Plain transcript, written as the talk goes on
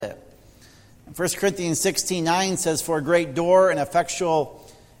1 Corinthians 16:9 says, "For a great door and effectual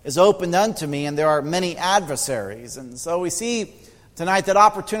is opened unto me, and there are many adversaries." And so we see tonight that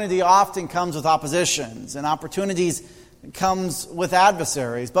opportunity often comes with oppositions, and opportunities comes with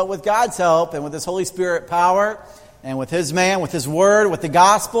adversaries. But with God's help and with His Holy Spirit power and with His man, with His Word, with the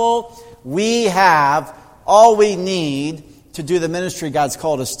gospel, we have all we need to do the ministry God's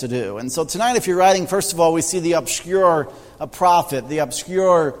called us to do. And so tonight, if you're writing, first of all, we see the obscure prophet, the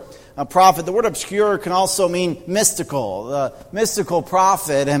obscure prophet. The word obscure can also mean mystical, the mystical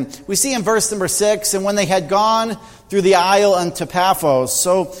prophet. And we see in verse number 6, "And when they had gone through the isle unto Phaphos."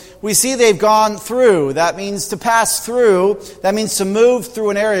 So we see they've gone through. That means to pass through. That means to move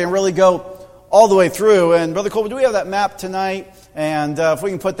through an area and really go all the way through. And Brother Colby, do we have that map tonight? And if we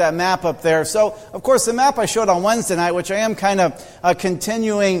can put that map up there. So, of course, the map I showed on Wednesday night, which I am kind of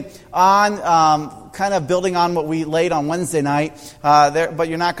continuing on, kind of building on what we laid on Wednesday night. But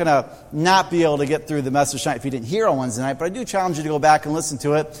you're not going to not be able to get through the message tonight if you didn't hear on Wednesday night. But I do challenge you to go back and listen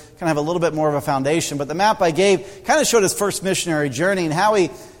to it. Kind of have a little bit more of a foundation. But the map I gave kind of showed his first missionary journey and how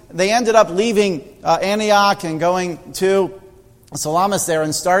they ended up leaving Antioch and going to Salamis there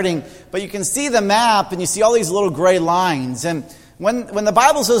and starting. But you can see the map and you see all these little gray lines. And when the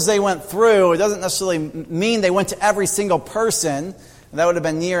Bible says they went through, it doesn't necessarily mean they went to every single person. That would have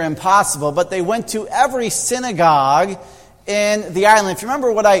been near impossible. But they went to every synagogue in the island. If you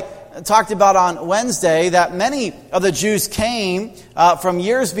remember what I talked about on Wednesday, that many of the Jews came from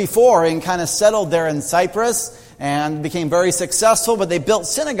years before and kind of settled there in Cyprus and became very successful, but they built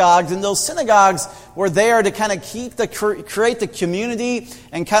synagogues, and those synagogues were there to kind of create the community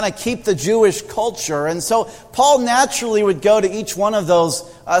and kind of keep the Jewish culture. And so Paul naturally would go to each one of those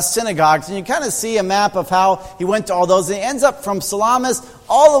synagogues, and you kind of see a map of how he went to all those. And he ends up from Salamis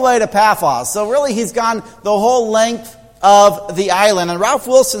all the way to Phaphos. So really he's gone the whole length of the island. And Ralph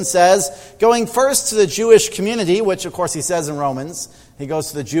Wilson says, going first to the Jewish community, which of course he says in Romans, he goes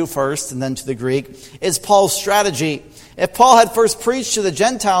to the Jew first and then to the Greek, is Paul's strategy. If Paul had first preached to the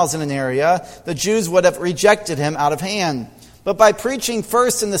Gentiles in an area, the Jews would have rejected him out of hand. But by preaching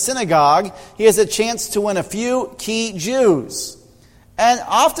first in the synagogue, he has a chance to win a few key Jews. And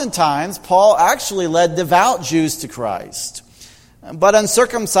oftentimes, Paul actually led devout Jews to Christ. But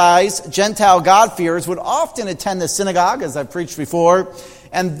uncircumcised Gentile God-fearers would often attend the synagogue, as I've preached before,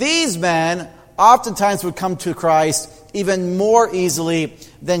 and these men oftentimes would come to Christ even more easily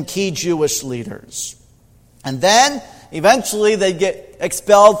than key Jewish leaders. And then, eventually, they'd get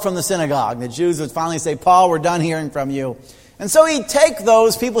expelled from the synagogue. The Jews would finally say, "Paul, we're done hearing from you." And so he'd take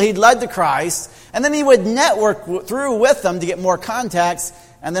those people he'd led to Christ, and then he would network through with them to get more contacts,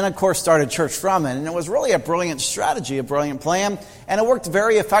 and then, of course, start a church from it. And it was really a brilliant strategy, a brilliant plan, and it worked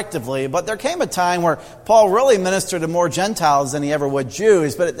very effectively. But there came a time where Paul really ministered to more Gentiles than he ever would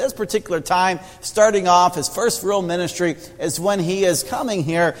Jews. But at this particular time, starting off, his first real ministry is when he is coming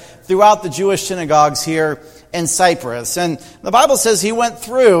here throughout the Jewish synagogues here in Cyprus. And the Bible says he went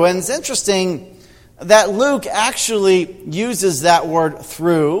through, and it's interesting that Luke actually uses that word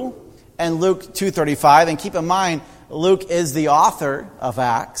 "through" in Luke 2:35. And keep in mind, Luke is the author of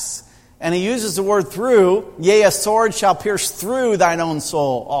Acts, and he uses the word "through." "Yea, a sword shall pierce through thine own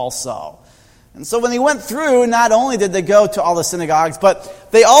soul also." And so when he went through, not only did they go to all the synagogues,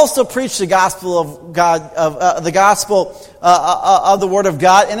 but they also preached the gospel of God, of the Word of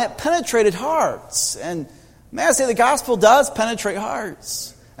God, and it penetrated hearts. And may I say, the gospel does penetrate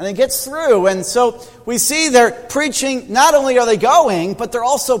hearts, and it gets through. And so we see they're preaching. Not only are they going, but they're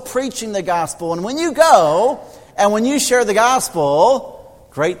also preaching the gospel. And when you go, and when you share the gospel,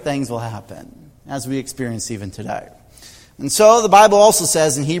 great things will happen, as we experience even today. And so the Bible also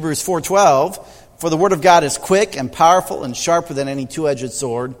says in Hebrews 4:12, "For the word of God is quick and powerful and sharper than any two-edged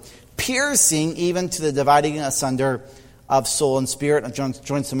sword, piercing even to the dividing asunder of soul and spirit," and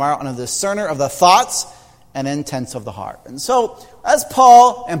joins tomorrow, "and of the discerner of the thoughts and intents of the heart." And so as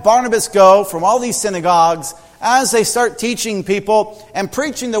Paul and Barnabas go from all these synagogues, as they start teaching people and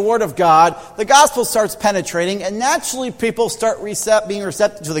preaching the Word of God, the gospel starts penetrating, and naturally people start being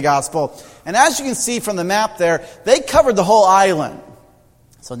receptive to the gospel. And as you can see from the map there, they covered the whole island.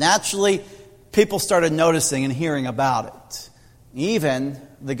 So naturally, people started noticing and hearing about it. Even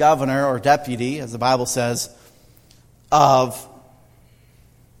the governor or deputy, as the Bible says, of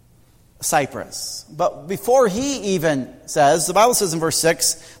Cyprus. But before he even says, the Bible says in verse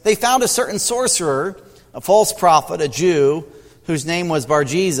 6, "They found a certain sorcerer, a false prophet, a Jew, whose name was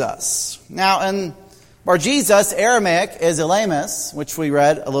Bar-Jesus." Now, in Bar-Jesus, Aramaic is Elamus, which we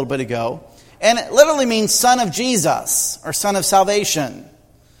read a little bit ago. And it literally means son of Jesus, or son of salvation.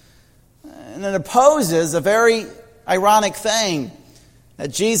 And it opposes a very ironic thing. that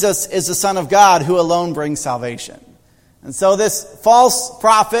Jesus is the Son of God who alone brings salvation. And so this false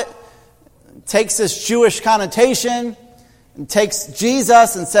prophet takes this Jewish connotation and takes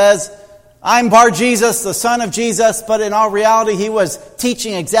Jesus and says, I'm Bar Jesus, the son of Jesus, but in all reality he was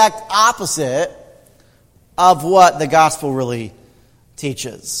teaching exact opposite of what the gospel really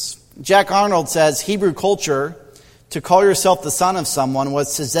teaches. Jack Arnold says, Hebrew culture, to call yourself the son of someone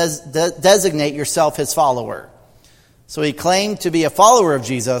was to designate yourself his follower. So he claimed to be a follower of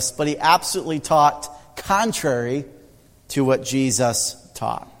Jesus, but he absolutely taught contrary to what Jesus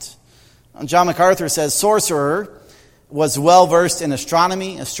taught. John MacArthur says, sorcerer was well versed in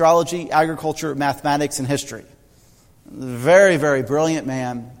astronomy, astrology, agriculture, mathematics, and history. Very, very brilliant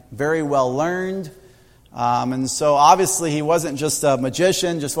man, very well learned. And so obviously he wasn't just a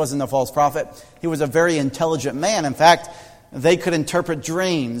magician, just wasn't a false prophet. He was a very intelligent man. In fact, they could interpret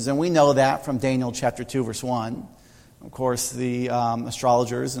dreams, and we know that from Daniel chapter 2, verse 1. Of course, the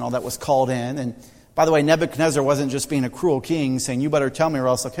astrologers and all that was called in. And by the way, Nebuchadnezzar wasn't just being a cruel king saying, you better tell me or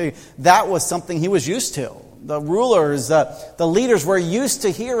else I'll kill you. That was something he was used to. The rulers, the leaders were used to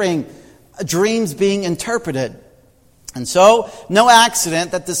hearing dreams being interpreted. And so, no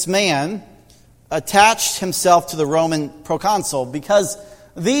accident that this man attached himself to the Roman proconsul, because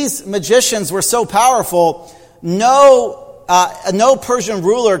these magicians were so powerful, no Persian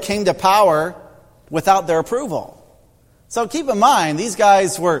ruler came to power without their approval. So keep in mind, these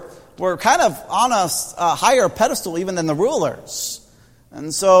guys were kind of on a higher pedestal even than the rulers.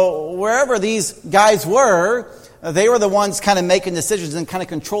 And so wherever these guys were, they were the ones kind of making decisions and kind of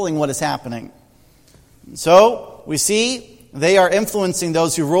controlling what is happening. And so we see they are influencing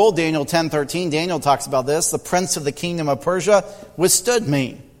those who rule. Daniel 10:13, Daniel talks about this. The prince of the kingdom of Persia withstood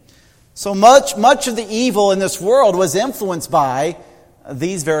me. So much of the evil in this world was influenced by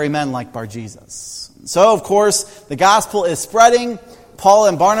these very men like Bar Jesus. So, of course, the gospel is spreading. Paul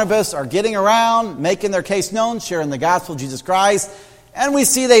and Barnabas are getting around, making their case known, sharing the gospel of Jesus Christ. And we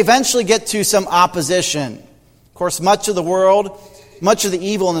see they eventually get to some opposition. Of course, much of the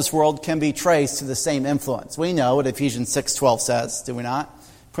evil in this world can be traced to the same influence. We know what Ephesians 6:12 says, do we not?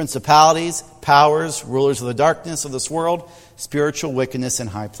 Principalities, powers, rulers of the darkness of this world, spiritual wickedness in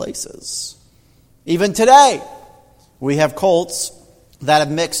high places. Even today, we have cults that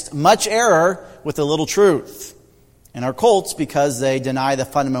have mixed much error with a little truth. And are cults because they deny the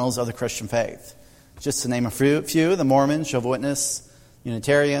fundamentals of the Christian faith. Just to name a few, the Mormons, Jehovah's Witnesses,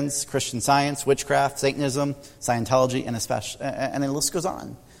 Unitarians, Christian Science, witchcraft, Satanism, Scientology, and the list goes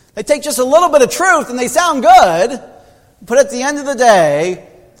on. They take just a little bit of truth and they sound good, but at the end of the day,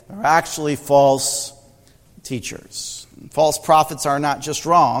 they're actually false teachers. False prophets are not just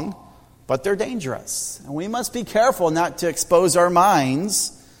wrong, but they're dangerous. And we must be careful not to expose our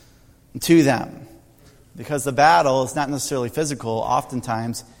minds to them. Because the battle is not necessarily physical.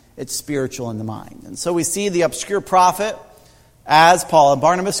 Oftentimes, it's spiritual in the mind. And so we see the obscure prophet, as Paul and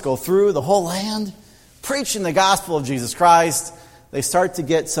Barnabas go through the whole land, preaching the gospel of Jesus Christ, they start to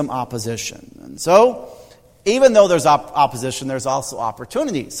get some opposition. And so, even though there's opposition, there's also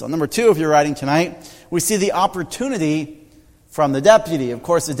opportunity. So number 2, if you're writing tonight, we see the opportunity from the deputy. Of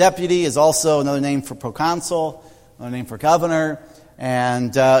course, the deputy is also another name for proconsul, another name for governor,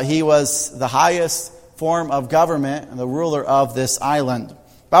 and he was the highest form of government and the ruler of this island. The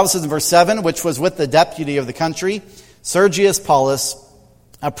Bible says in verse 7, which was with the deputy of the country, Sergius Paulus,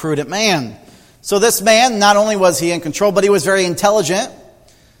 a prudent man. So this man, not only was he in control, but he was very intelligent.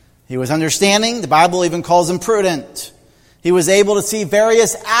 He was understanding. The Bible even calls him prudent. He was able to see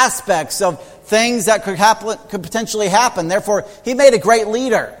various aspects of things that could potentially happen. Therefore, he made a great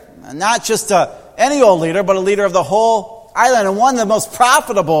leader. And not just any old leader, but a leader of the whole island, and one of the most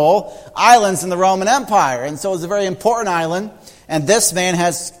profitable islands in the Roman Empire. And so it's a very important island, and this man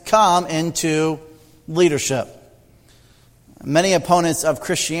has come into leadership. Many opponents of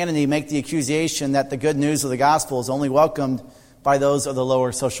Christianity make the accusation that the good news of the gospel is only welcomed by those of the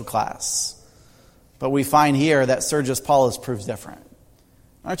lower social class. But we find here that Sergius Paulus proves different.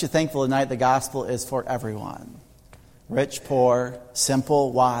 Aren't you thankful tonight the gospel is for everyone? Rich, poor,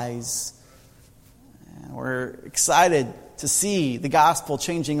 simple, wise. And we're excited to see the gospel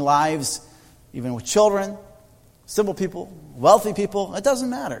changing lives, even with children, simple people, wealthy people. It doesn't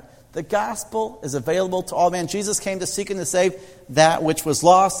matter. The gospel is available to all men. Jesus came to seek and to save that which was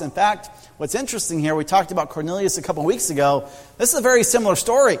lost. In fact, what's interesting here, we talked about Cornelius a couple weeks ago. This is a very similar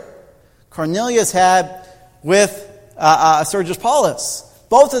story. Cornelius had with Sergius Paulus.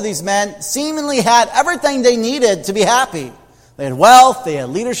 Both of these men seemingly had everything they needed to be happy. They had wealth, they had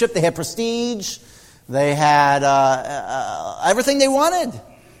leadership, they had prestige, they had everything they wanted.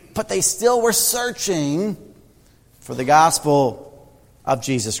 But they still were searching for the gospel. of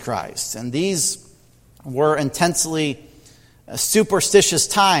Jesus Christ. And these were intensely superstitious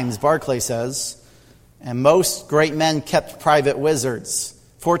times, Barclay says, and most great men kept private wizards,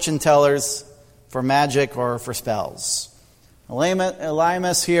 fortune tellers, for magic or for spells.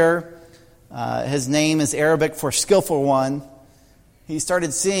 Elymas here, his name is Arabic for skillful one. He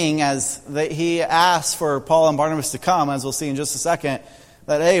started seeing as he asked for Paul and Barnabas to come, as we'll see in just a second,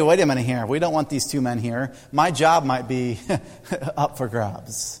 that, hey, wait a minute here. We don't want these two men here. My job might be up for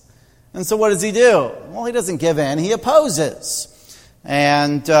grabs. And so what does he do? Well, he doesn't give in. He opposes.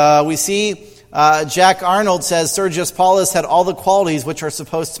 And we see Jack Arnold says Sergius Paulus had all the qualities which are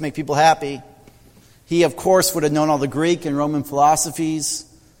supposed to make people happy. He, of course, would have known all the Greek and Roman philosophies,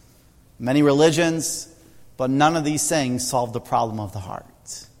 many religions, but none of these things solve the problem of the heart.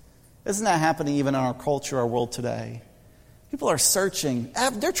 Isn't that happening even in our culture, our world today? People are searching.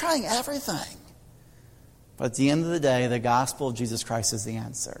 They're trying everything. But at the end of the day, the gospel of Jesus Christ is the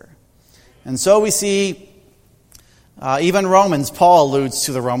answer. And so we see, even Romans, Paul alludes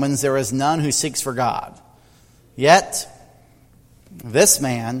to the Romans, there is none who seeks for God. Yet, this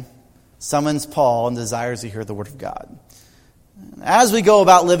man summons Paul and desires to hear the word of God. As we go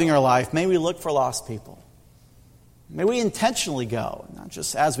about living our life, may we look for lost people. May we intentionally go, not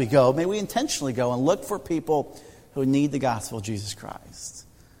just as we go, may we intentionally go and look for people who need the gospel of Jesus Christ.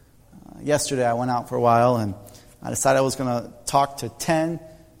 Yesterday I went out for a while and I decided I was going to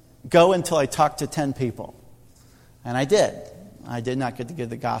go until I talked to 10 people. And I did. I did not get to give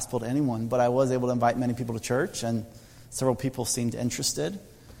the gospel to anyone, but I was able to invite many people to church, and several people seemed interested.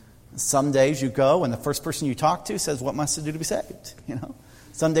 Some days you go and the first person you talk to says, what must I do to be saved?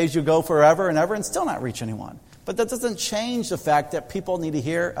 Some days you go forever and ever and still not reach anyone. But that doesn't change the fact that people need to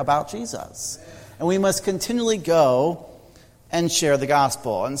hear about Jesus. And we must continually go and share the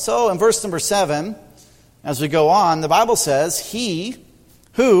gospel. And so in verse number 7, as we go on, the Bible says, he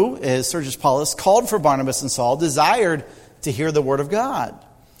who is Sergius Paulus, called for Barnabas and Saul, desired to hear the word of God.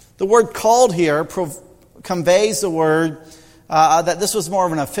 The word called here conveys the word that this was more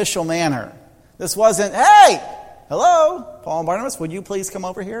of an official manner. This wasn't, hey, hello, Paul and Barnabas, would you please come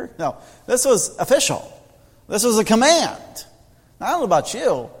over here? No, this was official. This was a command. Now, I don't know about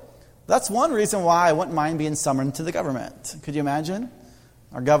you. That's one reason why I wouldn't mind being summoned to the government. Could you imagine?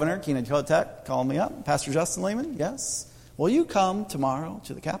 Our governor, Keenan Kotek, called me up. Pastor Justin Lehman, yes. Will you come tomorrow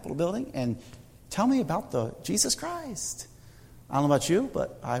to the Capitol building and tell me about the Jesus Christ? I don't know about you,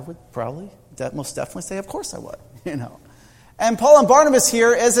 but I would probably most definitely say, of course I would. And Paul and Barnabas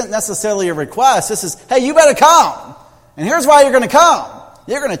here isn't necessarily a request. This is, hey, you better come. And here's why you're going to come.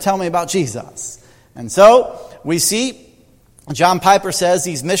 You're going to tell me about Jesus. And so we see, John Piper says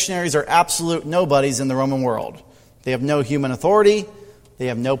these missionaries are absolute nobodies in the Roman world. They have no human authority. They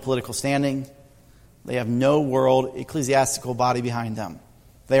have no political standing. They have no world ecclesiastical body behind them.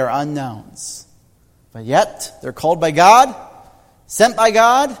 They are unknowns. But yet, they're called by God, sent by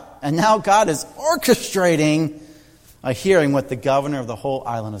God, and now God is orchestrating a hearing with the governor of the whole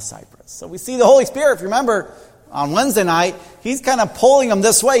island of Cyprus. So we see the Holy Spirit, if you remember, on Wednesday night, he's kind of pulling them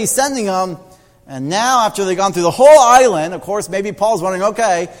this way, he's sending them. And now, after they've gone through the whole island, of course, maybe Paul's wondering,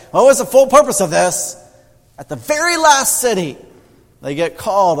 okay, what was the full purpose of this? At the very last city, they get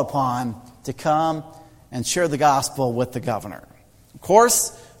called upon to come and share the gospel with the governor. Of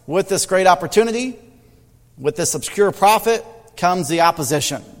course, with this great opportunity, with this obscure prophet, comes the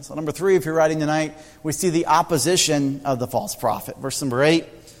opposition. So number 3, if you're writing tonight, we see the opposition of the false prophet. Verse number 8,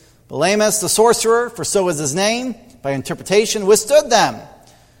 Elymas, the sorcerer, for so is his name, by interpretation, withstood them,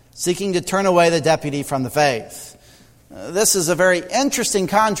 seeking to turn away the deputy from the faith. This is a very interesting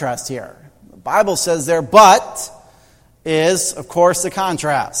contrast here. The Bible says there, but is, of course, the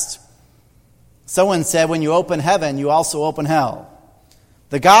contrast. Someone said, when you open heaven, you also open hell.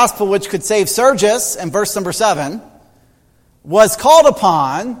 The gospel which could save Sergius, in verse number 7, was called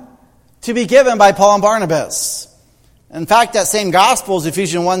upon to be given by Paul and Barnabas. In fact, that same gospel is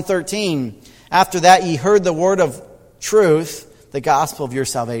Ephesians 1:13. After that, ye heard the word of truth, the gospel of your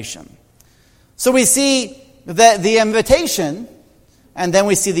salvation. So we see the invitation, and then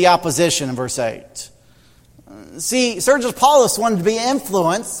we see the opposition in verse 8. See, Sergius Paulus wanted to be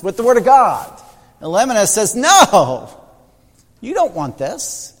influenced with the word of God. Elymas says, no, you don't want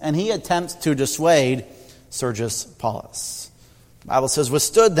this. And he attempts to dissuade Sergius Paulus. The Bible says,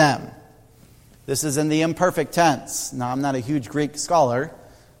 withstood them. This is in the imperfect tense. Now, I'm not a huge Greek scholar,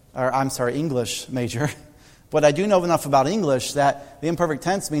 English major, but I do know enough about English that the imperfect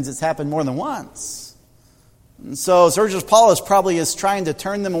tense means it's happened more than once. And so Sergius Paulus probably is trying to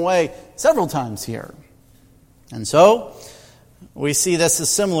turn them away several times here. And so we see this is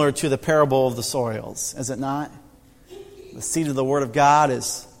similar to the parable of the soils, is it not? the seed of the Word of God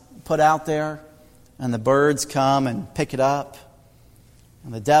is put out there, and the birds come and pick it up.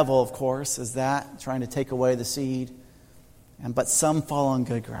 And the devil, of course, is that, trying to take away the seed. But some fall on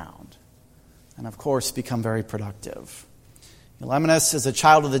good ground, and of course become very productive. Eumenes is a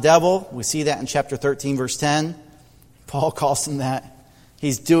child of the devil. We see that in chapter 13, verse 10. Paul calls him that.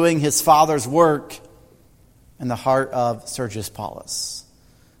 He's doing his father's work in the heart of Sergius Paulus.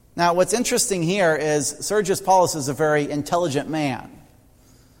 Now, what's interesting here is Sergius Paulus is a very intelligent man.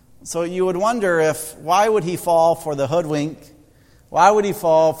 So you would wonder why would he fall for the hoodwink? Why would he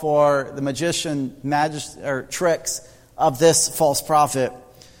fall for the magician tricks of this false prophet?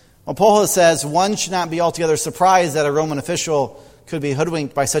 Well, Paul says one should not be altogether surprised that a Roman official could be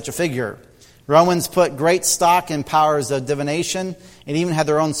hoodwinked by such a figure. Romans put great stock in powers of divination and even had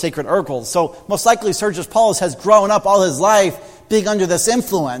their own sacred oracles. So most likely Sergius Paulus has grown up all his life being under this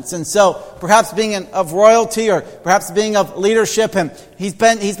influence. And so perhaps being of royalty or perhaps being of leadership, and he's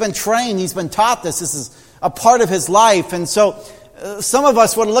been trained, he's been taught this. This is a part of his life. And so some of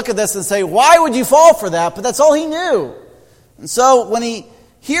us would look at this and say, why would you fall for that? But that's all he knew. And so when he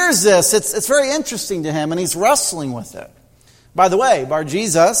hears this, it's very interesting to him, and he's wrestling with it. By the way,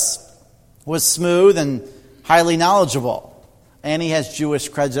 Bar-Jesus was smooth and highly knowledgeable, and he has Jewish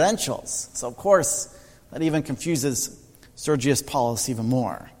credentials. So, of course, that even confuses Sergius Paulus even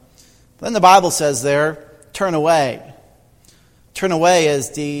more. But then the Bible says there, turn away. Turn away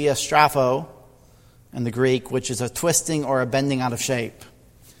is diastrapho in the Greek, which is a twisting or a bending out of shape.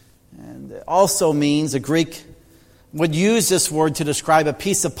 And it also means, a Greek would use this word to describe a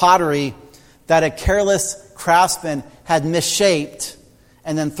piece of pottery that a careless craftsman had misshaped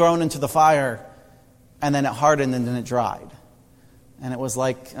and then thrown into the fire, and then it hardened and then it dried. And it was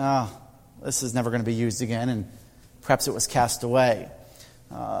like, this is never going to be used again, and perhaps it was cast away.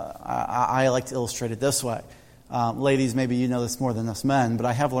 I like to illustrate it this way. Ladies, maybe you know this more than us men, but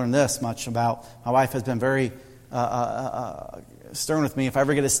I have learned this much about, my wife has been very stern with me. If I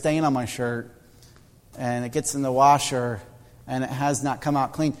ever get a stain on my shirt, and it gets in the washer, and it has not come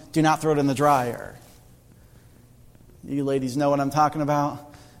out clean, do not throw it in the dryer. You ladies know what I'm talking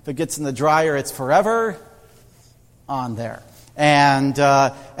about. If it gets in the dryer, it's forever on there. And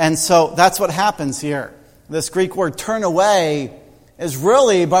so that's what happens here. This Greek word, turn away, is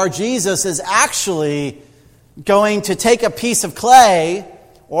really, Bar-Jesus is actually going to take a piece of clay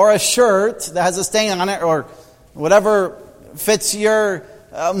or a shirt that has a stain on it, or whatever fits your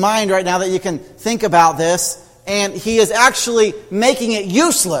mind right now that you can think about this, and he is actually making it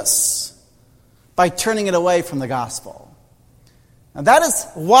useless by turning it away from the gospel. Now that is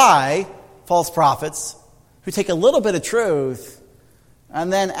why false prophets who take a little bit of truth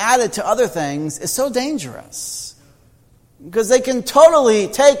and then add it to other things is so dangerous. Because they can totally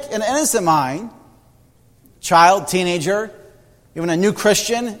take an innocent mind, child, teenager, even a new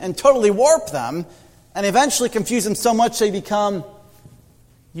Christian, and totally warp them and eventually confuse them so much they become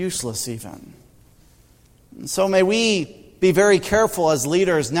useless even. And so may we be very careful as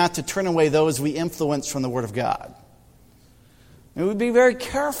leaders not to turn away those we influence from the Word of God. May we be very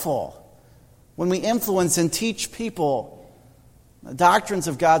careful when we influence and teach people the doctrines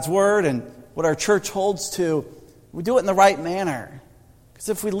of God's Word and what our church holds to. We do it in the right manner. Because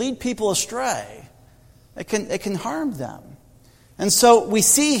if we lead people astray, it can harm them. And so we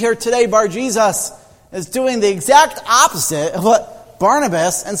see here today Bar-Jesus is doing the exact opposite of what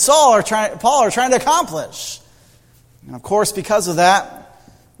Barnabas and Paul are trying to accomplish. And of course, because of that,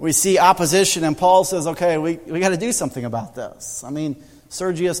 we see opposition, and Paul says, okay, we got to do something about this. I mean,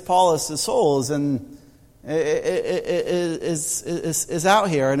 Sergius Paulus' soul is out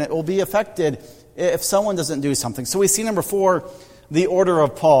here, and it will be affected if someone doesn't do something. So we see number 4, the order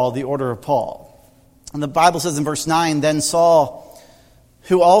of Paul, the order of Paul. And the Bible says in verse 9, then Saul,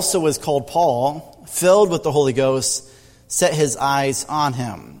 who also was called Paul, filled with the Holy Ghost, set his eyes on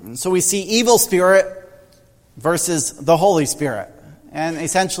him. And so we see evil spirit versus the Holy Spirit. And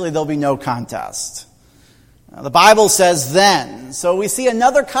essentially there'll be no contest. Now, the Bible says then. So we see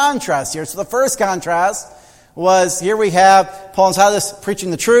another contrast here. So the first contrast was, here we have Paul and Silas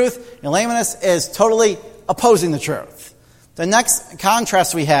preaching the truth, and Eumenes is totally opposing the truth. The next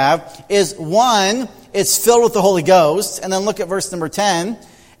contrast we have is, one is filled with the Holy Ghost, and then look at verse number 10,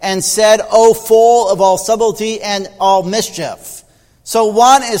 and said, O full of all subtlety and all mischief. So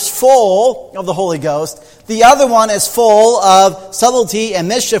one is full of the Holy Ghost. The other one is full of subtlety and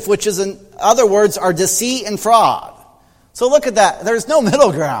mischief, which is, in other words, are deceit and fraud. So look at that. There's no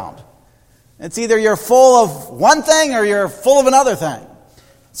middle ground. It's either you're full of one thing or you're full of another thing.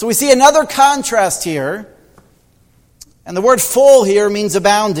 So we see another contrast here. And the word full here means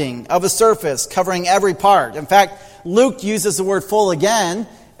abounding, of a surface, covering every part. In fact, Luke uses the word full again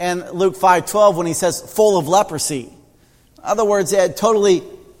in Luke 5:12 when he says full of leprosy. In other words, it had totally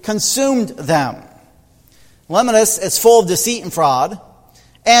consumed them. Elymas is full of deceit and fraud.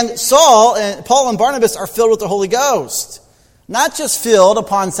 And Paul and Barnabas are filled with the Holy Ghost. Not just filled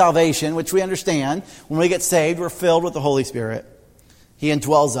upon salvation, which we understand. When we get saved, we're filled with the Holy Spirit. He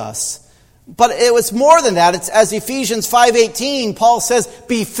indwells us. But it was more than that. It's as Ephesians 5:18, Paul says,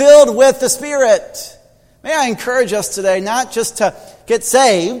 be filled with the Spirit. May I encourage us today not just to get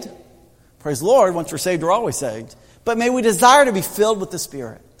saved. Praise the Lord, once we're saved, we're always saved. But may we desire to be filled with the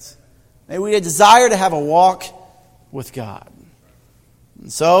Spirit. May we desire to have a walk with God.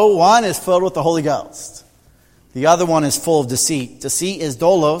 And so one is filled with the Holy Ghost. The other one is full of deceit. Deceit is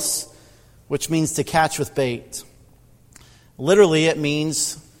dolos, which means to catch with bait. Literally, it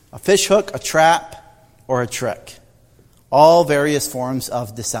means a fish hook, a trap, or a trick. All various forms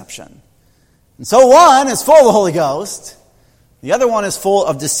of deception. And so one is full of the Holy Ghost. The other one is full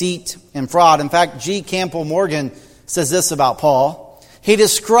of deceit and fraud. In fact, G. Campbell Morgan says this about Paul. He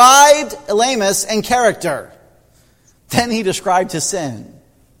described Elymas in character. Then he described his sin.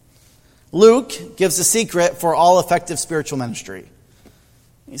 Luke gives the secret for all effective spiritual ministry.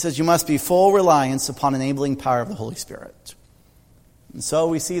 He says you must be full reliance upon enabling power of the Holy Spirit. And so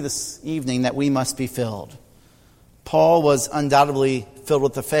we see this evening that we must be filled. Paul was undoubtedly filled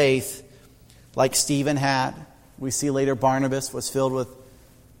with the faith like Stephen had. We see later Barnabas was filled with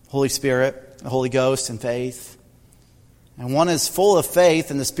Holy Spirit, the Holy Ghost, and faith. And one is full of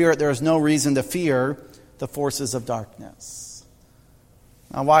faith in the Spirit. There is no reason to fear the forces of darkness.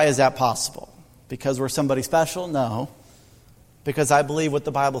 Now, why is that possible? Because we're somebody special? No. Because I believe what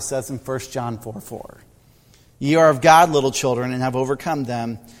the Bible says in 1 John 4:4. Ye are of God, little children, and have overcome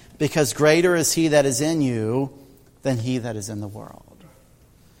them, because greater is he that is in you than he that is in the world.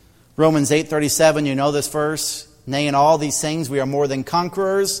 Romans 8:37, you know this verse. Nay, in all these things we are more than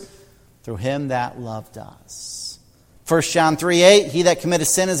conquerors through him that loved us. 1 John 3:8, he that committeth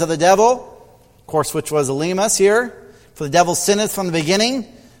sin is of the devil, of course, which was Elymas here. For the devil sinneth from the beginning.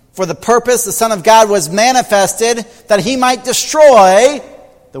 For the purpose the Son of God was manifested, that he might destroy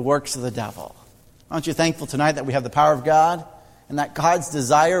the works of the devil. Aren't you thankful tonight that we have the power of God, and that God's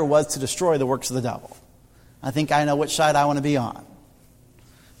desire was to destroy the works of the devil? I think I know which side I want to be on.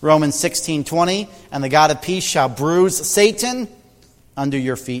 Romans 16:20, and the God of peace shall bruise Satan under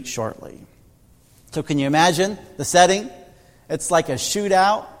your feet shortly. So can you imagine the setting? It's like a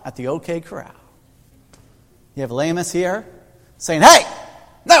shootout at the OK Corral. You have Elymas here saying, hey,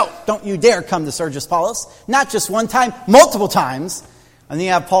 no, don't you dare come to Sergius Paulus. Not just one time, multiple times. And then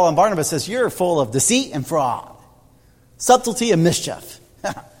you have Paul and Barnabas says, you're full of deceit and fraud, subtlety and mischief.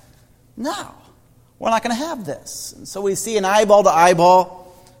 No, we're not going to have this. And so we see an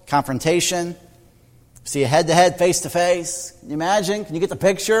eyeball-to-eyeball confrontation. See a head-to-head, face-to-face. Can you imagine? Can you get the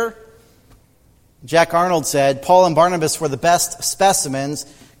picture? Jack Arnold said, Paul and Barnabas were the best specimens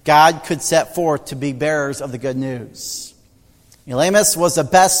God could set forth to be bearers of the good news. Elymas was the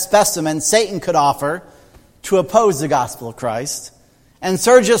best specimen Satan could offer to oppose the gospel of Christ. And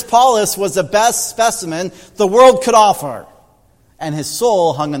Sergius Paulus was the best specimen the world could offer. And his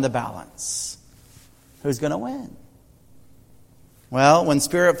soul hung in the balance. Who's going to win? Well, when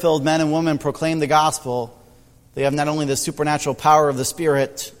Spirit-filled men and women proclaim the gospel, they have not only the supernatural power of the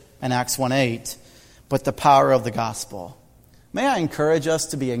Spirit in Acts 1:8, but the power of the gospel. May I encourage us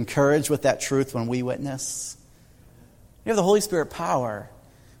to be encouraged with that truth when we witness? We have the Holy Spirit power,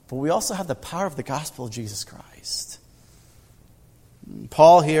 but we also have the power of the gospel of Jesus Christ.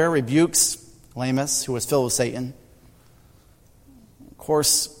 Paul here rebukes Elymas, who was filled with Satan. Of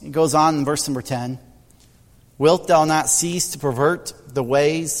course, he goes on in verse number 10. Wilt thou not cease to pervert the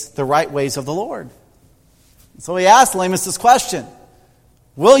right ways of the Lord? So he asked Elymas this question.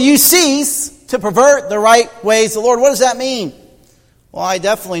 Will you cease to pervert the right ways of the Lord? What does that mean? Well, I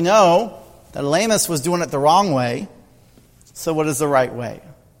definitely know that Elymas was doing it the wrong way. So what is the right way?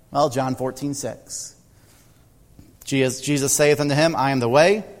 Well, John 14:6. Jesus saith unto him, I am the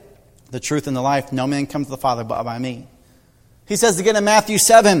way, the truth, and the life. No man comes to the Father but by me. He says again in Matthew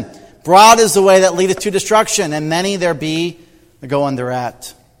 7, broad is the way that leadeth to destruction, and many there be that go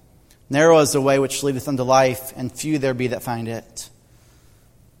thereat. Narrow is the way which leadeth unto life, and few there be that find it.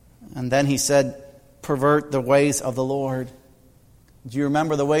 And then he said, pervert the ways of the Lord. Do you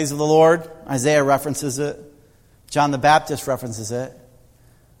remember the ways of the Lord? Isaiah references it. John the Baptist references it.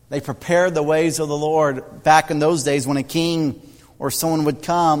 They prepared the ways of the Lord. Back in those days when a king or someone would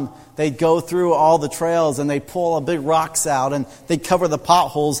come, they'd go through all the trails and they'd pull the big rocks out and they'd cover the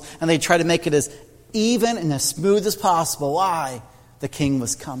potholes and they'd try to make it as even and as smooth as possible. Why? The king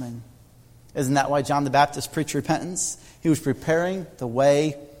was coming. Isn't that why John the Baptist preached repentance? He was preparing the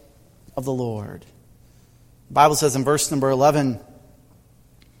way of the Lord. The Bible says in verse number 11,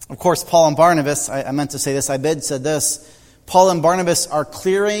 of course, Paul and Barnabas, I meant to say this, Ibid said this, Paul and Barnabas are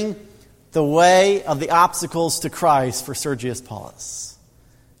clearing the way of the obstacles to Christ for Sergius Paulus.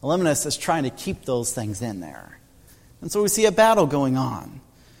 Elymanus is trying to keep those things in there. And so we see a battle going on.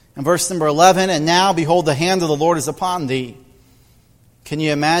 In verse number 11, and now, behold, the hand of the Lord is upon thee. Can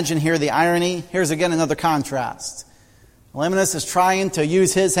you imagine here the irony? Here's again another contrast. Elymanus is trying to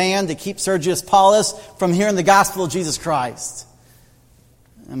use his hand to keep Sergius Paulus from hearing the gospel of Jesus Christ.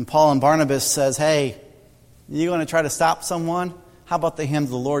 And Paul and Barnabas says, hey, you going to try to stop someone? How about the hand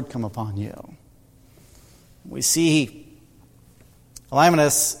of the Lord come upon you? We see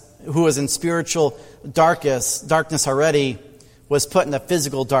Elymanus, who was in spiritual darkness already, was put into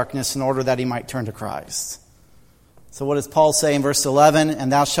physical darkness in order that he might turn to Christ. So what does Paul say in verse 11?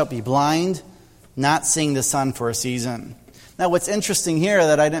 And thou shalt be blind, not seeing the sun for a season. Now what's interesting here,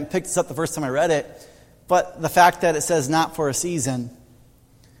 that I didn't pick this up the first time I read it, but the fact that it says not for a season,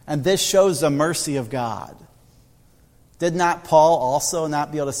 and this shows the mercy of God. Did not Paul also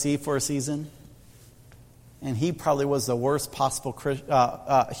not be able to see for a season? And he probably was the worst possible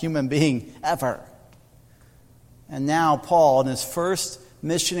human being ever. And now Paul, in his first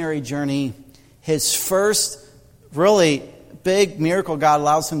missionary journey, his first really big miracle God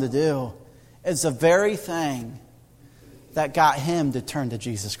allows him to do, is the very thing that got him to turn to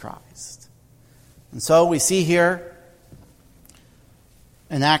Jesus Christ. And so we see here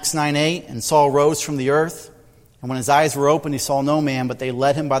in Acts 9:8, and Saul rose from the earth, and when his eyes were opened, he saw no man, but they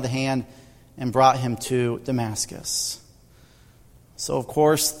led him by the hand and brought him to Damascus. So, of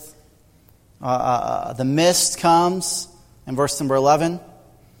course, the mist comes in verse number 11.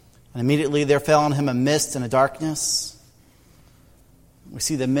 And immediately there fell on him a mist and a darkness. We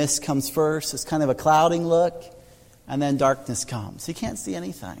see the mist comes first. It's kind of a clouding look. And then darkness comes. He can't see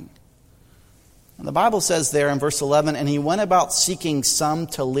anything. And the Bible says there in verse 11, and he went about seeking some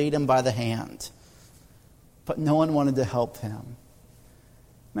to lead him by the hand. But no one wanted to help him.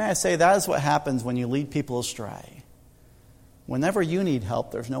 May I say, that is what happens when you lead people astray. Whenever you need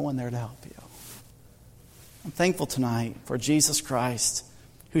help, there's no one there to help you. I'm thankful tonight for Jesus Christ,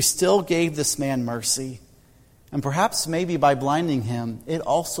 who still gave this man mercy. And perhaps maybe by blinding him, it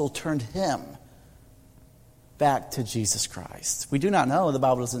also turned him back to Jesus Christ. We do not know. The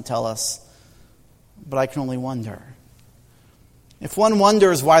Bible doesn't tell us. But I can only wonder. If one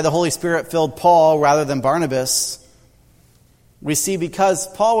wonders why the Holy Spirit filled Paul rather than Barnabas, we see because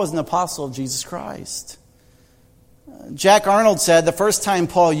Paul was an apostle of Jesus Christ. Jack Arnold said the first time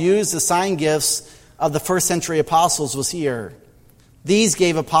Paul used the sign gifts of the first century apostles was here. These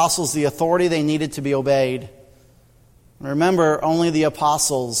gave apostles the authority they needed to be obeyed. Remember, only the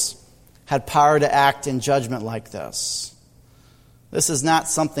apostles had power to act in judgment like this. This is not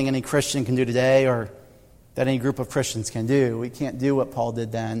something any Christian can do today or that any group of Christians can do. We can't do what Paul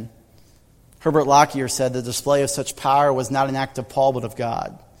did then. Herbert Lockyer said the display of such power was not an act of Paul but of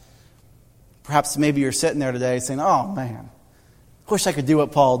God. Perhaps maybe you're sitting there today saying, oh man, I wish I could do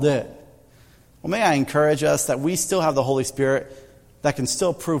what Paul did. Well, may I encourage us that we still have the Holy Spirit that can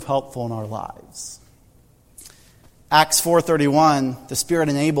still prove helpful in our lives. Acts 4:31, the Spirit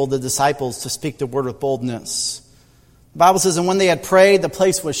enabled the disciples to speak the word with boldness. The Bible says, and when they had prayed, the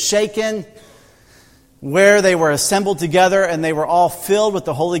place was shaken where they were assembled together, and they were all filled with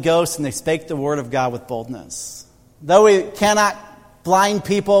the Holy Ghost, and they spake the word of God with boldness. Though we cannot blind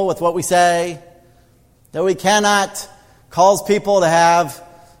people with what we say, though we cannot cause people to have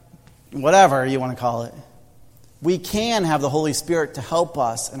whatever you want to call it, we can have the Holy Spirit to help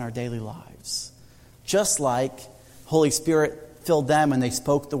us in our daily lives. Just like Holy Spirit filled them and they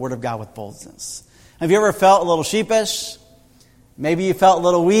spoke the word of God with boldness. Have you ever felt a little sheepish? Maybe you felt a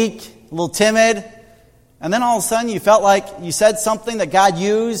little weak, a little timid, and then all of a sudden you felt like you said something that God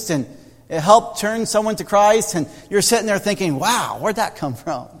used and it helped turn someone to Christ, and you're sitting there thinking, wow, where'd that come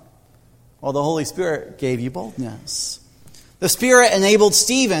from? Well, the Holy Spirit gave you boldness. The Spirit enabled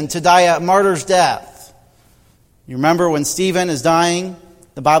Stephen to die a martyr's death. You remember when Stephen is dying,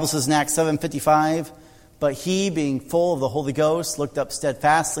 the Bible says in Acts 7:55, but he, being full of the Holy Ghost, looked up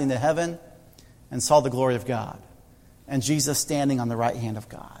steadfastly into heaven and saw the glory of God, and Jesus standing on the right hand of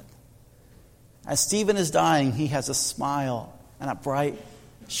God. As Stephen is dying, he has a smile and a bright,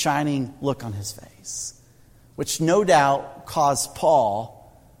 shining look on his face, which no doubt caused Paul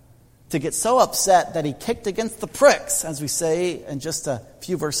to get so upset that he kicked against the pricks, as we say in just a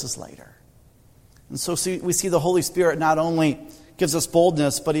few verses later. And so we see the Holy Spirit not only gives us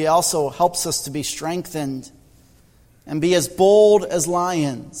boldness, but he also helps us to be strengthened and be as bold as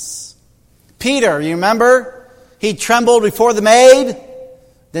lions. Peter, you remember? He trembled before the maid,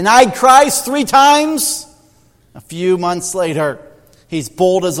 denied Christ 3 times. A few months later, he's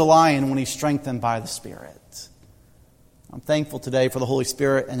bold as a lion when he's strengthened by the Spirit. I'm thankful today for the Holy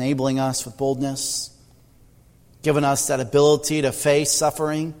Spirit enabling us with boldness, giving us that ability to face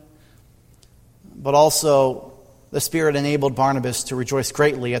suffering, but also the Spirit enabled Barnabas to rejoice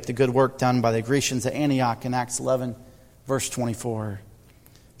greatly at the good work done by the Grecians at Antioch in Acts 11, verse 24.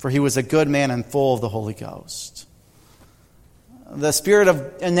 For he was a good man and full of the Holy Ghost. The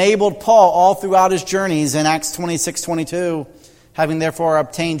Spirit enabled Paul all throughout his journeys in Acts 26:22. Having therefore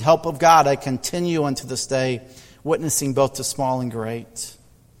obtained help of God, I continue unto this day, witnessing both to small and great.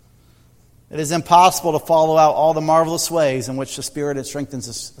 It is impossible to follow out all the marvelous ways in which the Spirit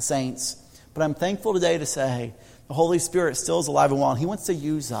strengthens the saints. But I'm thankful today to say the Holy Spirit still is alive and well, and He wants to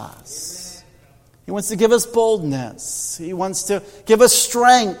use us. He wants to give us boldness. He wants to give us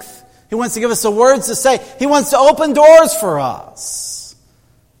strength. He wants to give us the words to say. He wants to open doors for us.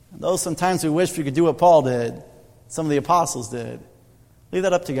 And though sometimes we wish we could do what Paul did, some of the apostles did, leave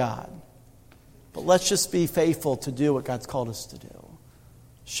that up to God. But let's just be faithful to do what God's called us to do.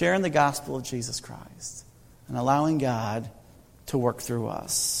 Sharing the gospel of Jesus Christ and allowing God to work through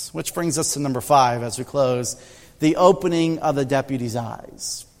us. Which brings us to number 5 as we close. The opening of the deputy's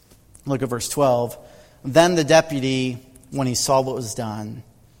eyes. Look at verse 12. Then the deputy, when he saw what was done.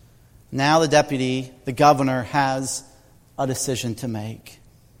 Now the deputy, the governor, has a decision to make.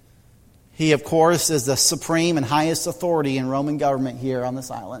 He, of course, is the supreme and highest authority in Roman government here on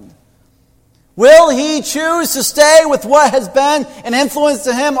this island. Will he choose to stay with what has been an influence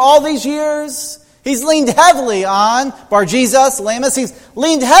to him all these years? He's leaned heavily on Bar-Jesus, Lamus. He's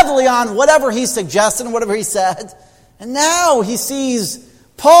leaned heavily on whatever he suggested and whatever he said. And now he sees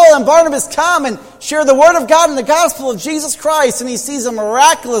Paul and Barnabas come and share the word of God and the gospel of Jesus Christ. And he sees a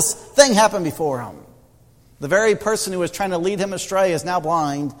miraculous thing happen before him. The very person who was trying to lead him astray is now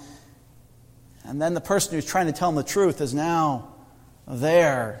blind. And then the person who's trying to tell him the truth is now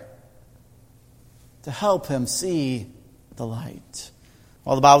there to help him see the light.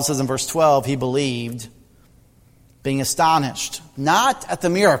 Well, the Bible says in verse 12, he believed, being astonished, not at the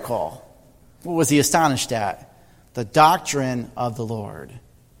miracle. What was he astonished at? The doctrine of the Lord.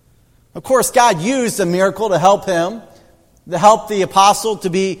 Of course, God used the miracle to help him, to help the apostle to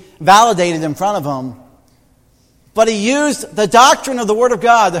be validated in front of him. But he used the doctrine of the Word of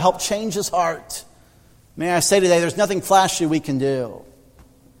God to help change his heart. May I say today, there's nothing flashy we can do.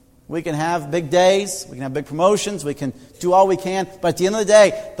 We can have big days, we can have big promotions, we can do all we can, but at the end of the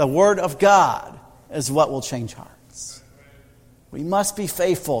day, the Word of God is what will change hearts. We must be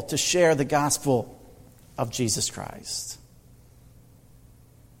faithful to share the gospel of Jesus Christ.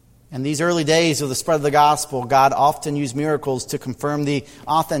 In these early days of the spread of the gospel, God often used miracles to confirm the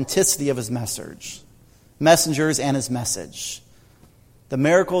authenticity of His messengers and His message. The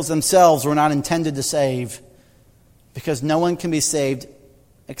miracles themselves were not intended to save, because no one can be saved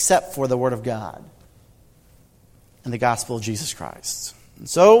except for the Word of God and the gospel of Jesus Christ. And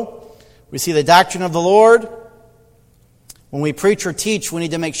so, we see the doctrine of the Lord. When we preach or teach, we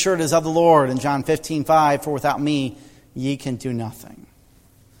need to make sure it is of the Lord. In John 15:5, for without me, ye can do nothing.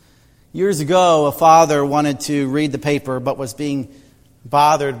 Years ago, a father wanted to read the paper, but was being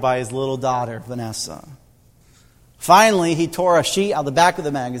bothered by his little daughter, Vanessa. Finally, he tore a sheet out of the back of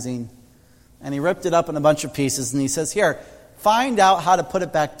the magazine, and he ripped it up in a bunch of pieces, and he says, here, find out how to put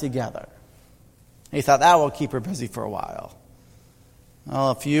it back together. He thought that will keep her busy for a while. Well,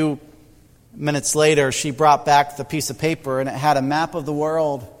 a few minutes later, she brought back the piece of paper, and it had a map of the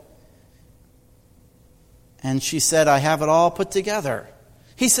world. And she said, I have it all put together.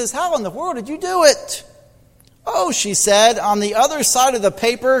 He says, how in the world did you do it? Oh, she said, on the other side of the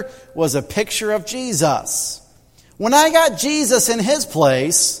paper was a picture of Jesus. When I got Jesus in His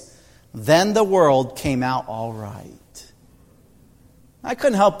place, then the world came out all right. I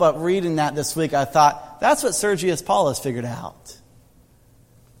couldn't help but reading that this week. I thought, that's what Sergius Paulus figured out.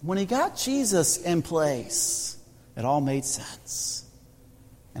 When he got Jesus in place, it all made sense.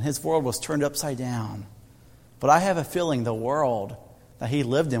 And his world was turned upside down. But I have a feeling the world that he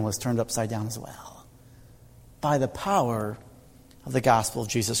lived in was turned upside down as well, by the power of the gospel of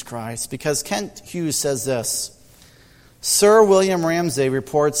Jesus Christ. Because Kent Hughes says this, Sir William Ramsay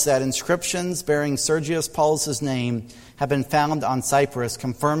reports that inscriptions bearing Sergius Paulus' name have been found on Cyprus,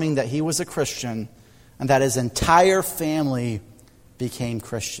 confirming that he was a Christian and that his entire family became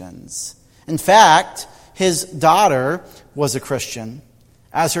Christians. In fact, his daughter was a Christian,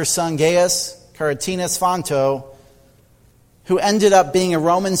 as her son Gaius Caratinus Fonto, who ended up being a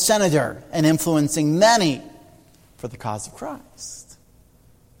Roman senator and influencing many for the cause of Christ.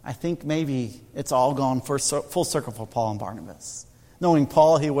 I think maybe it's all gone full circle for Paul and Barnabas. Knowing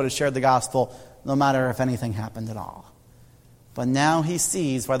Paul, he would have shared the gospel no matter if anything happened at all. But now he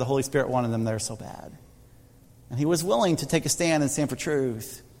sees why the Holy Spirit wanted them there so bad. And he was willing to take a stand and stand for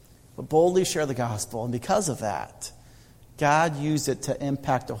truth, but boldly share the gospel. And because of that, God used it to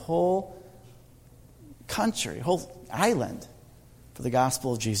impact a whole country, a whole island for the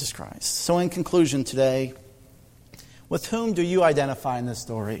gospel of Jesus Christ. So in conclusion today, with whom do you identify in this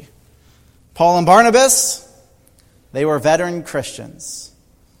story? Paul and Barnabas, they were veteran Christians.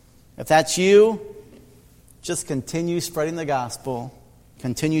 If that's you, just continue spreading the gospel,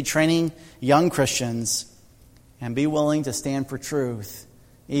 continue training young Christians, and be willing to stand for truth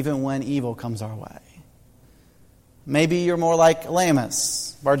even when evil comes our way. Maybe you're more like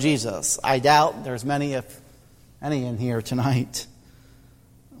Elymas, Bar-Jesus. I doubt there's many, if any, in here tonight.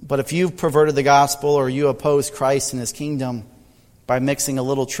 But if you've perverted the gospel or you oppose Christ and His kingdom by mixing a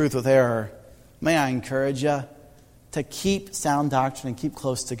little truth with error, may I encourage you to keep sound doctrine and keep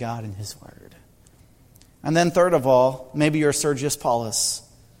close to God and His Word. And then third of all, maybe you're Sergius Paulus.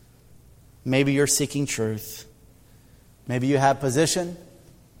 Maybe you're seeking truth. Maybe you have position.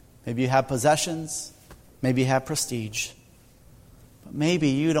 Maybe you have possessions. Maybe you have prestige. But maybe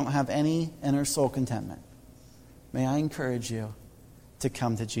you don't have any inner soul contentment. May I encourage you to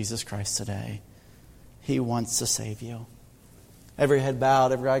come to Jesus Christ today. He wants to save you. Every head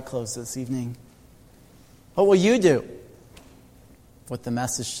bowed, every eye closed this evening. What will you do with the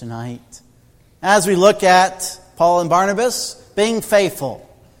message tonight? As we look at Paul and Barnabas being faithful,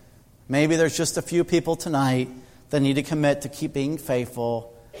 maybe there's just a few people tonight that need to commit to keep being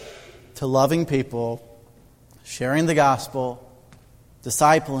faithful, to loving people, sharing the gospel,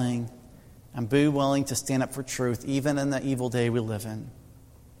 discipling, and be willing to stand up for truth even in the evil day we live in.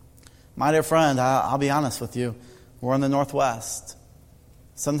 My dear friend, I'll be honest with you. We're in the Northwest.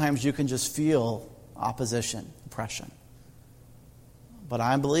 Sometimes you can just feel opposition, oppression. But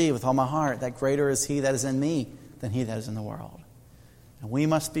I believe with all my heart that greater is He that is in me than he that is in the world. And we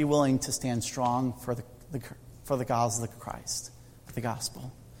must be willing to stand strong for the cause of Christ, for the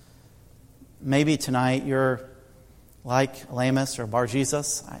gospel. Maybe tonight you're like Elymas or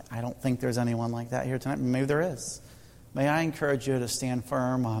Bar-Jesus. I don't think there's anyone like that here tonight. Maybe there is. May I encourage you to stand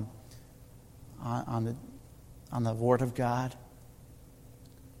firm on the Word of God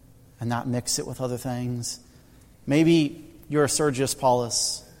and not mix it with other things. Maybe you're a Sergius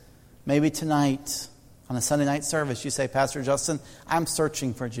Paulus. Maybe tonight on a Sunday night service you say, Pastor Justin, I'm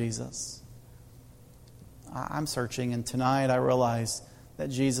searching for Jesus. I'm searching, and tonight I realize that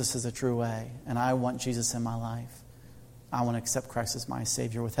Jesus is a true way, and I want Jesus in my life. I want to accept Christ as my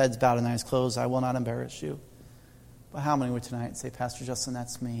Savior. With heads bowed and eyes closed, I will not embarrass you. But how many would tonight say, Pastor Justin,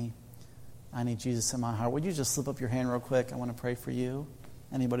 that's me. I need Jesus in my heart. Would you just slip up your hand real quick? I want to pray for you.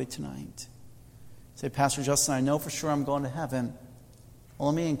 Anybody tonight? Say, Pastor Justin, I know for sure I'm going to heaven. Well,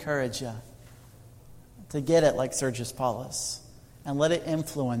 let me encourage you to get it like Sergius Paulus and let it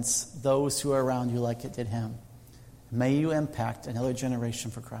influence those who are around you like it did him. May you impact another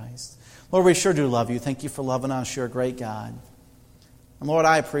generation for Christ. Lord, we sure do love you. Thank you for loving us. You're a great God. And Lord,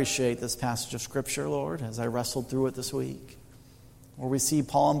 I appreciate this passage of Scripture, Lord, as I wrestled through it this week, where we see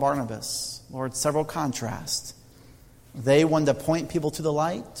Paul and Barnabas, Lord, several contrasts. They wanted to point people to the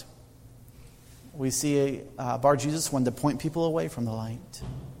light. We see Bar-Jesus wanted to point people away from the light.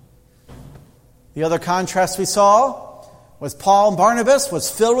 The other contrast we saw was Paul and Barnabas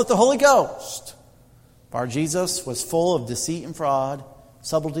was filled with the Holy Ghost. Bar-Jesus was full of deceit and fraud,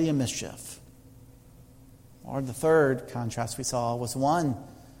 subtlety and mischief. Or the third contrast we saw was one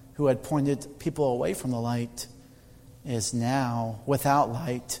who had pointed people away from the light is now without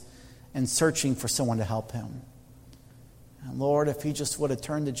light and searching for someone to help him. And Lord, if he just would have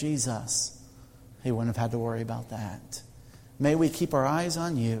turned to Jesus, he wouldn't have had to worry about that. May we keep our eyes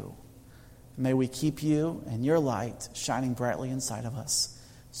on you. May we keep you and your light shining brightly inside of us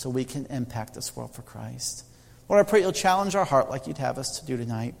so we can impact this world for Christ. Lord, I pray you'll challenge our heart like you'd have us to do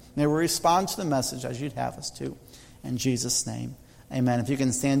tonight. May we respond to the message as you'd have us to. In Jesus' name, amen. If you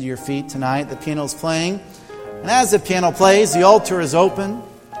can stand to your feet tonight, the piano's playing. And as the piano plays, the altar is open.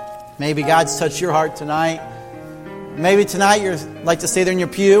 Maybe God's touched your heart tonight. Maybe tonight you'd like to stay there in your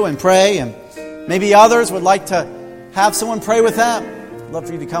pew and pray. And maybe others would like to have someone pray with them. I'd love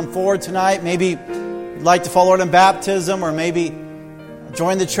for you to come forward tonight. Maybe you'd like to follow Lord in baptism, or maybe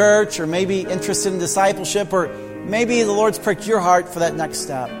join the church, or maybe interested in discipleship, or maybe the Lord's pricked your heart for that next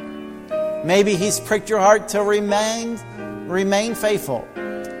step. Maybe He's pricked your heart to remain faithful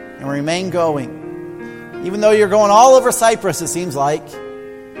and remain going. Even though you're going all over Cyprus, it seems like,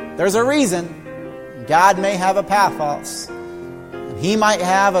 there's a reason. God may have a Phaphos, and He might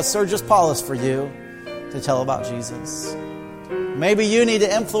have a Sergius Paulus for you to tell about Jesus. Maybe you need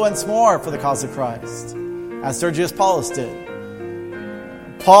to influence more for the cause of Christ, as Sergius Paulus did.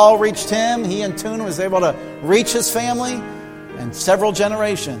 Paul reached him. He in turn was able to reach his family and several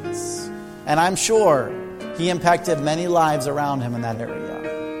generations. And I'm sure he impacted many lives around him in that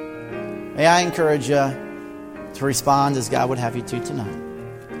area. May I encourage you to respond as God would have you to tonight.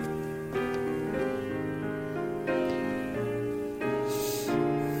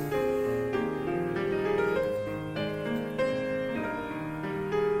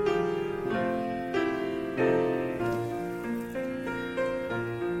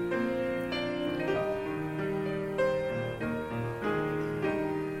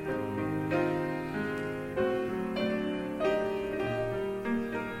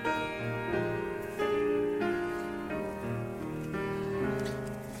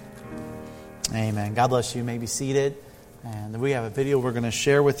 Amen. God bless you. You may be seated. And we have a video we're going to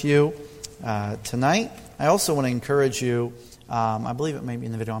share with you tonight. I also want to encourage you, I believe it may be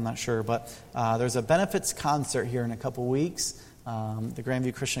in the video, I'm not sure, but there's a benefits concert here in a couple weeks. The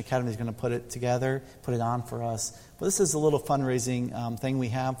Grandview Christian Academy is going to put it on for us. But this is a little fundraising thing we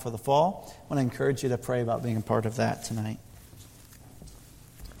have for the fall. I want to encourage you to pray about being a part of that tonight.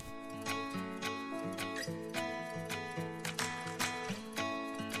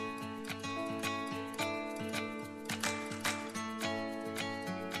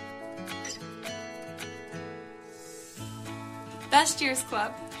 Best Years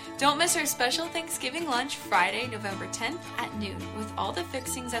Club. Don't miss our special Thanksgiving lunch Friday, November 10th at noon with all the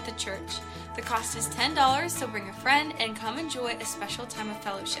fixings at the church. The cost is $10, so bring a friend and come enjoy a special time of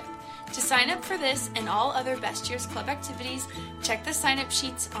fellowship. To sign up for this and all other Best Years Club activities, check the sign-up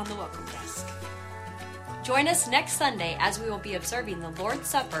sheets on the welcome desk. Join us next Sunday as we will be observing the Lord's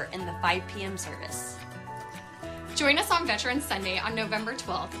Supper in the 5 p.m. service. Join us on Veterans Sunday on November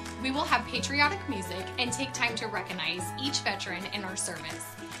 12th. We will have patriotic music and take time to recognize each veteran in our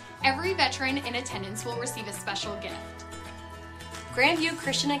service. Every veteran in attendance will receive a special gift. Grandview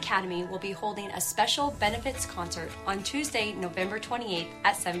Christian Academy will be holding a special benefits concert on Tuesday, November 28th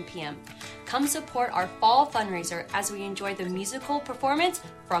at 7 p.m. Come support our fall fundraiser as we enjoy the musical performance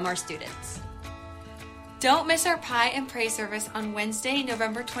from our students. Don't miss our pie and praise service on Wednesday,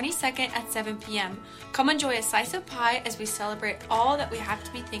 November 22nd at 7 p.m. Come enjoy a slice of pie as we celebrate all that we have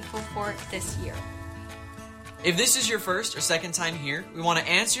to be thankful for this year. If this is your first or second time here, we want to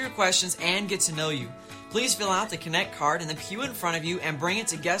answer your questions and get to know you. Please fill out the Connect card in the pew in front of you and bring it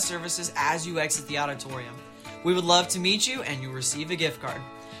to guest services as you exit the auditorium. We would love to meet you and you'll receive a gift card.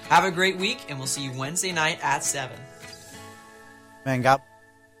 Have a great week and we'll see you Wednesday night at 7. Man, God.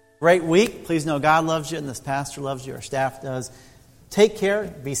 Great week. Please know God loves you and this pastor loves you. Our staff does. Take care.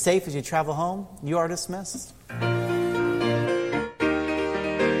 Be safe as you travel home. You are dismissed.